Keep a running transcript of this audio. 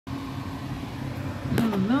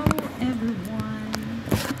Hello everyone.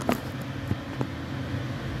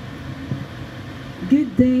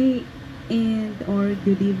 Good day and or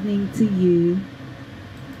good evening to you.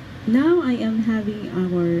 Now I am having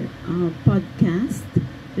our podcast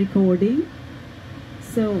recording.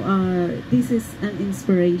 This is an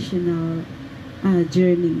inspirational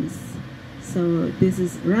journeys. So this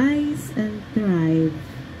is Rise and Thrive,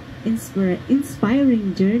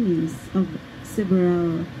 inspiring journeys of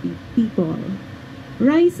several people.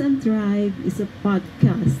 Rise and Thrive is a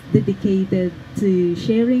podcast dedicated to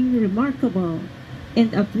sharing remarkable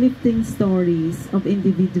and uplifting stories of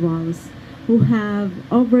individuals who have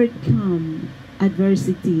overcome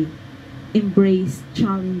adversity, embraced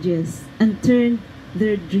challenges, and turned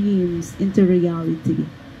their dreams into reality.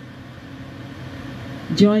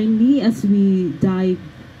 Join me as we dive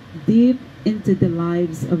deep into the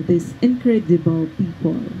lives of these incredible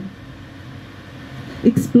people,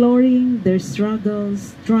 exploring their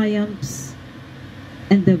struggles, triumphs,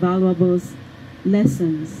 and the valuable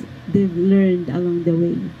lessons they've learned along the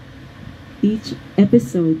way. Each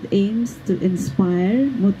episode aims to inspire,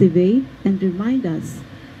 motivate, and remind us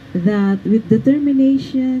that with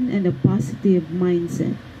determination and a positive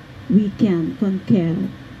mindset, we can conquer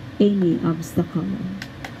any obstacle.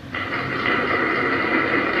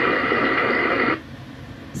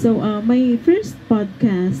 My first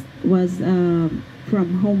podcast was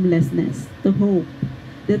from homelessness to hope.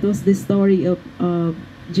 That was the story of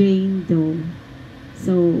Jane Doe.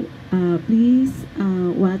 Please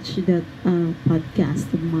watch that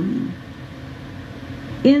podcast of mine.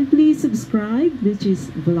 And please subscribe, which is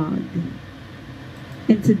vlog.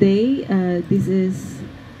 And today, this is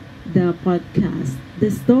the podcast. The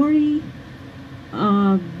story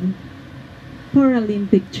of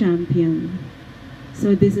Paralympic champion.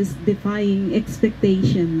 So this is Defying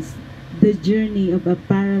Expectations, the journey of a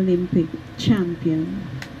Paralympic champion.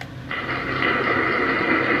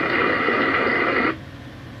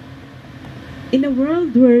 In a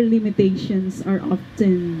world where limitations are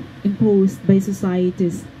often imposed by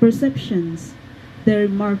society's perceptions, the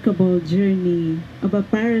remarkable journey of a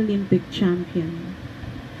Paralympic champion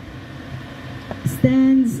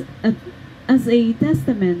stands as a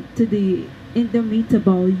testament to the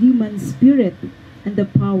indomitable human spirit and the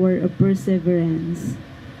power of perseverance.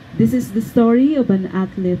 This is the story of an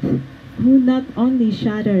athlete who not only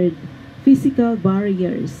shattered physical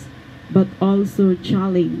barriers but also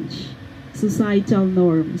challenged societal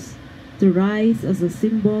norms to rise as a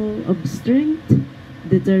symbol of strength,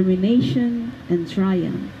 determination, and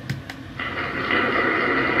triumph.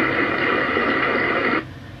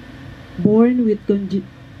 Born with congenital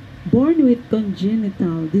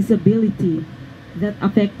disability that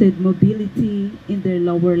affected mobility in their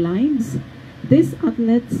lower limbs, this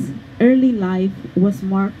athlete's early life was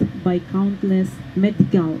marked by countless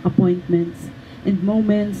medical appointments and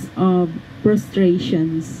moments of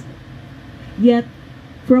frustrations. Yet,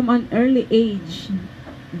 from an early age,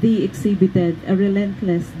 they exhibited a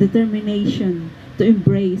relentless determination to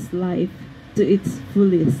embrace life to its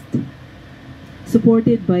fullest.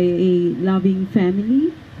 Supported by a loving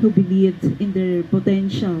family who believed in their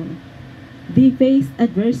potential, they faced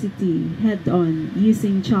adversity head-on,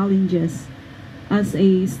 using challenges as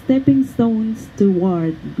a stepping stones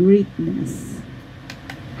toward greatness.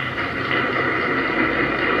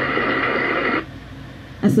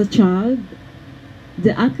 As a child,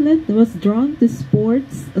 the athlete was drawn to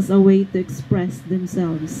sports as a way to express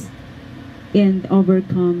themselves and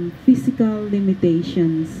overcome physical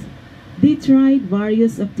limitations. They tried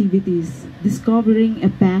various activities, discovering a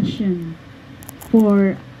passion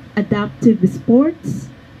for adaptive sports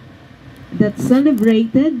that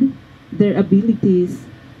celebrated their abilities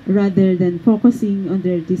rather than focusing on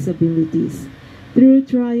their disabilities. Through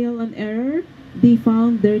trial and error, they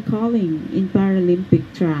found their calling in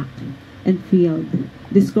Paralympic track and field,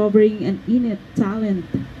 discovering an innate talent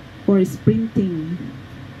for sprinting.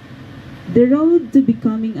 The road to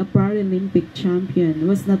becoming a Paralympic champion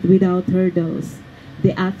was not without hurdles.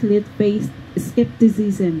 The athlete faced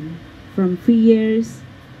skepticism from peers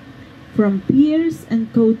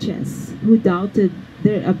and coaches who doubted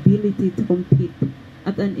their ability to compete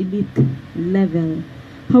at an elite level.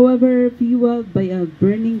 However, fueled by a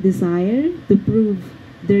burning desire to prove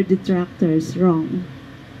their detractors wrong,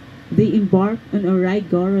 they embarked on a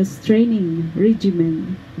rigorous training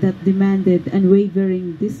regimen that demanded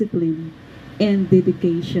unwavering discipline and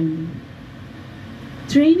dedication.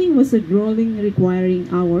 Training was a grueling, requiring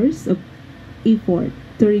hours of effort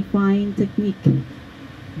to refine technique,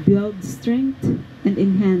 build strength, and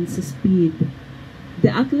enhance speed. The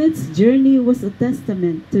athlete's journey was a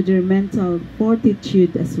testament to their mental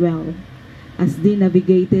fortitude as well, as they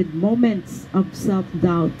navigated moments of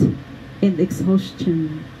self-doubt and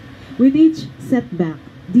exhaustion. With each setback,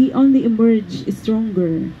 they only emerged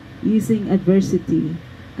stronger, using adversity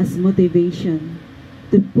as motivation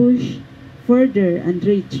to push further and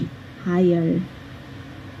reach higher.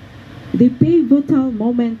 The pivotal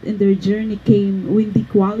moment in their journey came when they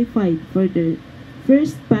qualified for their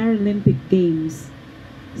first Paralympic Games.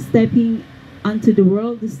 Stepping onto the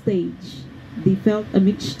world stage, they felt a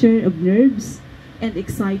mixture of nerves and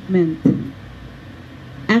excitement.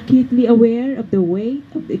 Acutely aware of the weight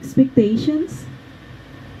of the expectations,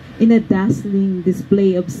 in a dazzling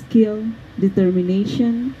display of skill,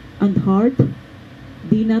 determination, and heart,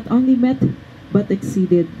 they not only met but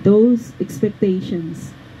exceeded those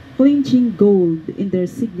expectations, clinching gold in their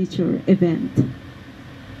signature event.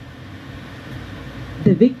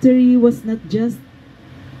 The victory was not just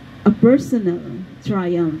a personal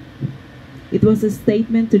triumph. It was a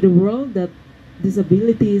statement to the world that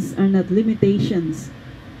disabilities are not limitations,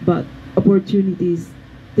 but opportunities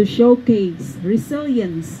to showcase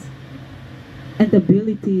resilience and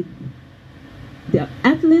ability. The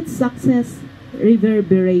athlete's success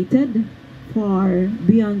reverberated far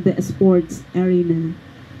beyond the sports arena,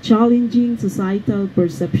 challenging societal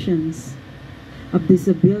perceptions of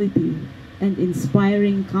disability and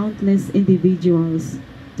inspiring countless individuals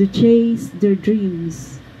to chase their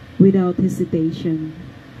dreams without hesitation.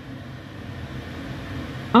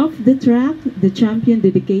 Off the track, the champion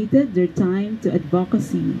dedicated their time to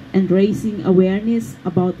advocacy and raising awareness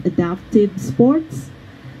about adaptive sports.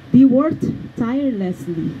 They worked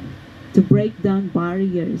tirelessly to break down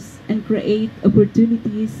barriers and create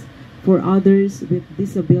opportunities for others with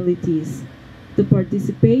disabilities to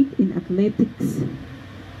participate in athletics.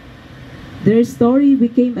 Their story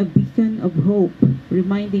became a beacon of hope,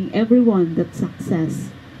 reminding everyone that success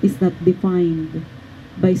is not defined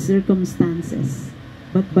by circumstances,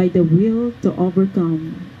 but by the will to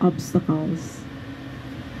overcome obstacles.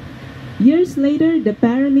 Years later, the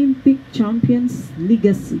Paralympic champions'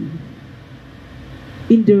 legacy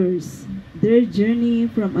endures. Their journey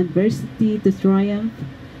from adversity to triumph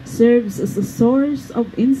serves as a source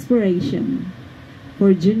of inspiration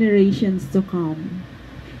for generations to come,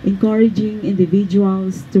 encouraging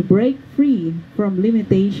individuals to break free from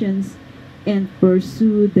limitations and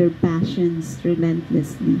pursue their passions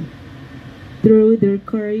relentlessly. Through their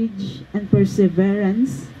courage and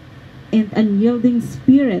perseverance and unyielding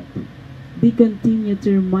spirit, they continue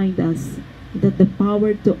to remind us that the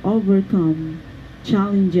power to overcome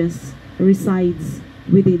challenges resides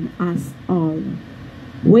within us all,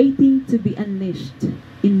 waiting to be unleashed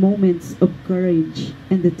in moments of courage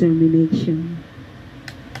and determination.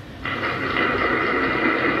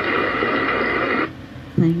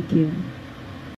 Thank you.